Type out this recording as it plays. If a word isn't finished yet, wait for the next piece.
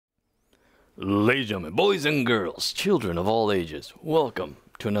Ladies and gentlemen, boys and girls, children of all ages, welcome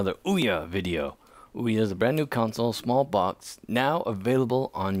to another OUYA video. OUYA is a brand new console, small box, now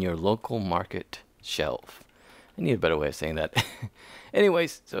available on your local market shelf. I need a better way of saying that.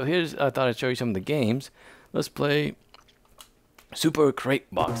 Anyways, so I thought I'd show you some of the games. Let's play Super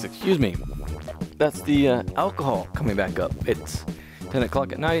Crate Box, excuse me. That's the alcohol coming back up. It's 10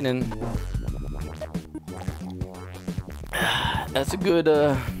 o'clock at night and that's a good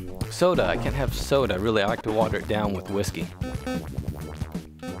soda. I can't have soda. Really, I like to water it down with whiskey.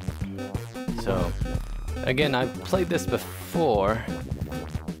 So, again, I've played this before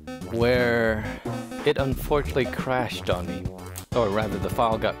where it unfortunately crashed on me. Or rather, the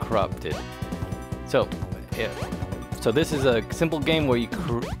file got corrupted. So, yeah. So this is a simple game where you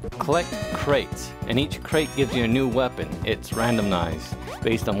collect crates, and each crate gives you a new weapon. It's randomized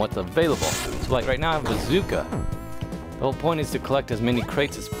based on what's available. So like right now I have a bazooka. The whole point is to collect as many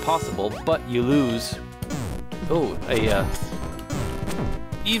crates as possible, but you lose... You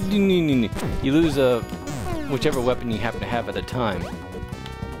lose whichever weapon you happen to have at a time.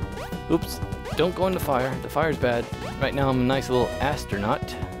 Oops, don't go in the fire. The fire's bad. Right now I'm a nice little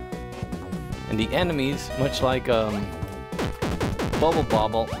astronaut. And the enemies, much like Bubble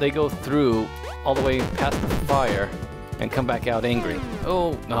Bobble, they go through all the way past the fire and come back out angry.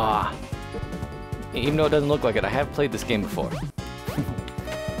 Even though it doesn't look like it, I have played this game before.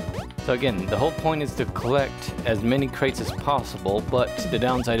 So again, the whole point is to collect as many crates as possible, but the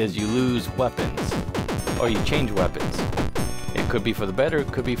downside is you lose weapons, or you change weapons. It could be for the better,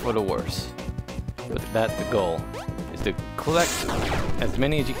 it could be for the worse. But that's the goal, is to collect as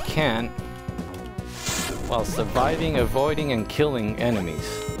many as you can while surviving, avoiding, and killing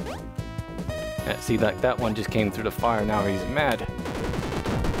enemies. See, like that one just came through the fire, now he's mad.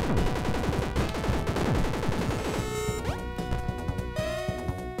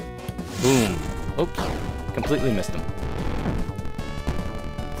 Boom. Oops. Completely missed him.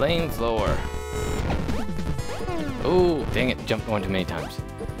 Flamethrower. Oh, dang it. Jumped one too many times.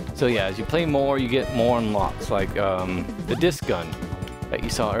 So yeah, as you play more, you get more unlocks. Like the disc gun that you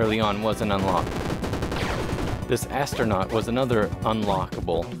saw early on wasn't unlocked. This astronaut was another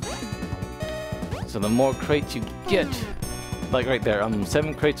unlockable. So the more crates you get, like right there, I'm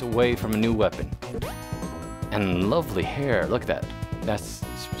 7 crates away from a new weapon. And lovely hair. Look at that. That's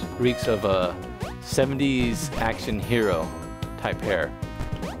reeks of a 70s action hero type hair.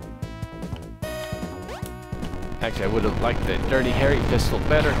 Actually, I would have liked the Dirty Harry pistol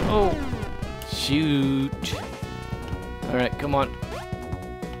better. Oh, shoot. Alright, come on.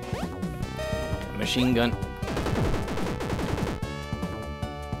 A machine gun.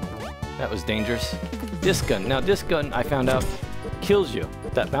 That was dangerous. Disc gun. Now, disc gun, I found out, kills you.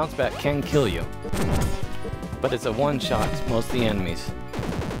 That bounce back can kill you. But it's a one-shot, most of the enemies.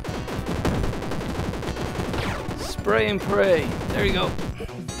 Spray and pray. There you go.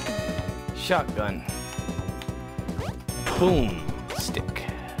 Shotgun. Boom. Stick.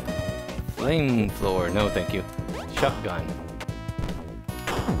 Flamethrower. No, thank you. Shotgun.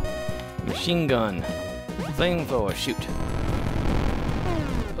 Machine gun. Flamethrower. Shoot.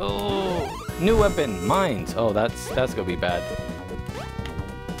 Oh, new weapon. Mines. Oh, that's gonna be bad.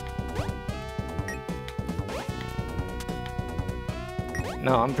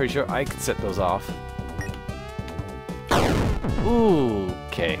 No, I'm pretty sure I could set those off. Ooh,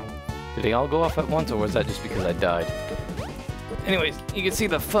 okay. Did they all go off at once, or was that just because I died? Anyways, you can see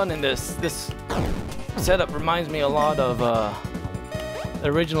the fun in this. This setup reminds me a lot of the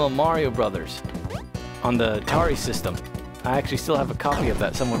original Mario Brothers on the Atari system. I actually still have a copy of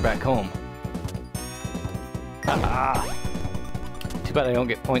that somewhere back home. Too bad I don't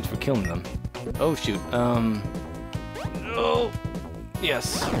get points for killing them. Oh shoot. Oh.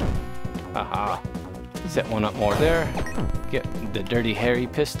 Yes. Haha. Set one up more there. Get the Dirty Harry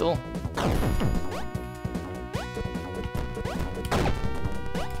pistol.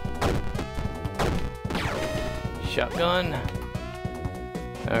 Shotgun.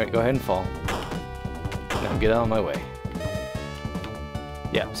 Alright, go ahead and fall. Now get out of my way.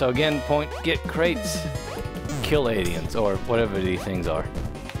 Yeah, so again, point, get crates, kill aliens, or whatever these things are.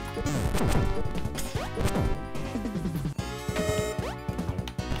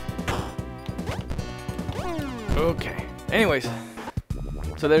 Okay. Anyways,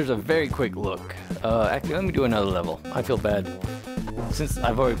 so there's a very quick look. Actually, let me do another level. I feel bad. Since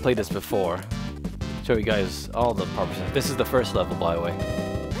I've already played this before, show you guys all the proper stuff. This is the first level, by the way.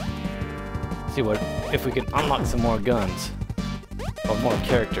 See what if we can unlock some more guns or more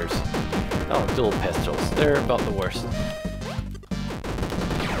characters. Oh, dual pistols. They're about the worst.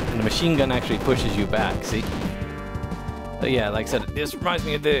 And the machine gun actually pushes you back. See? But yeah, like I said, this reminds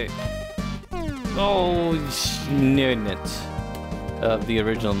me of the Oh, snidnit of the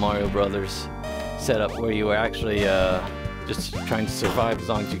original Mario Brothers setup where you were actually just trying to survive as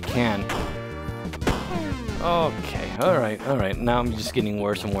long as you can. Okay, alright. Now I'm just getting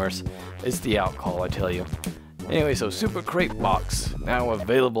worse and worse. It's the alcohol, I tell you. Anyway, so Super Crate Box, now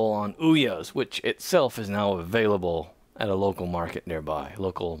available on OUYA's, which itself is now available at a local market nearby,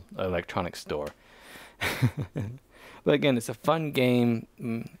 local electronics store. But again, it's a fun game.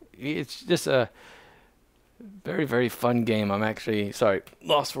 It's just a very, very fun game. I'm actually, sorry,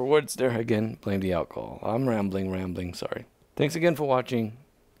 lost for words there again. Blame the alcohol. I'm rambling, sorry. Thanks again for watching.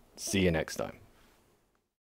 See you next time.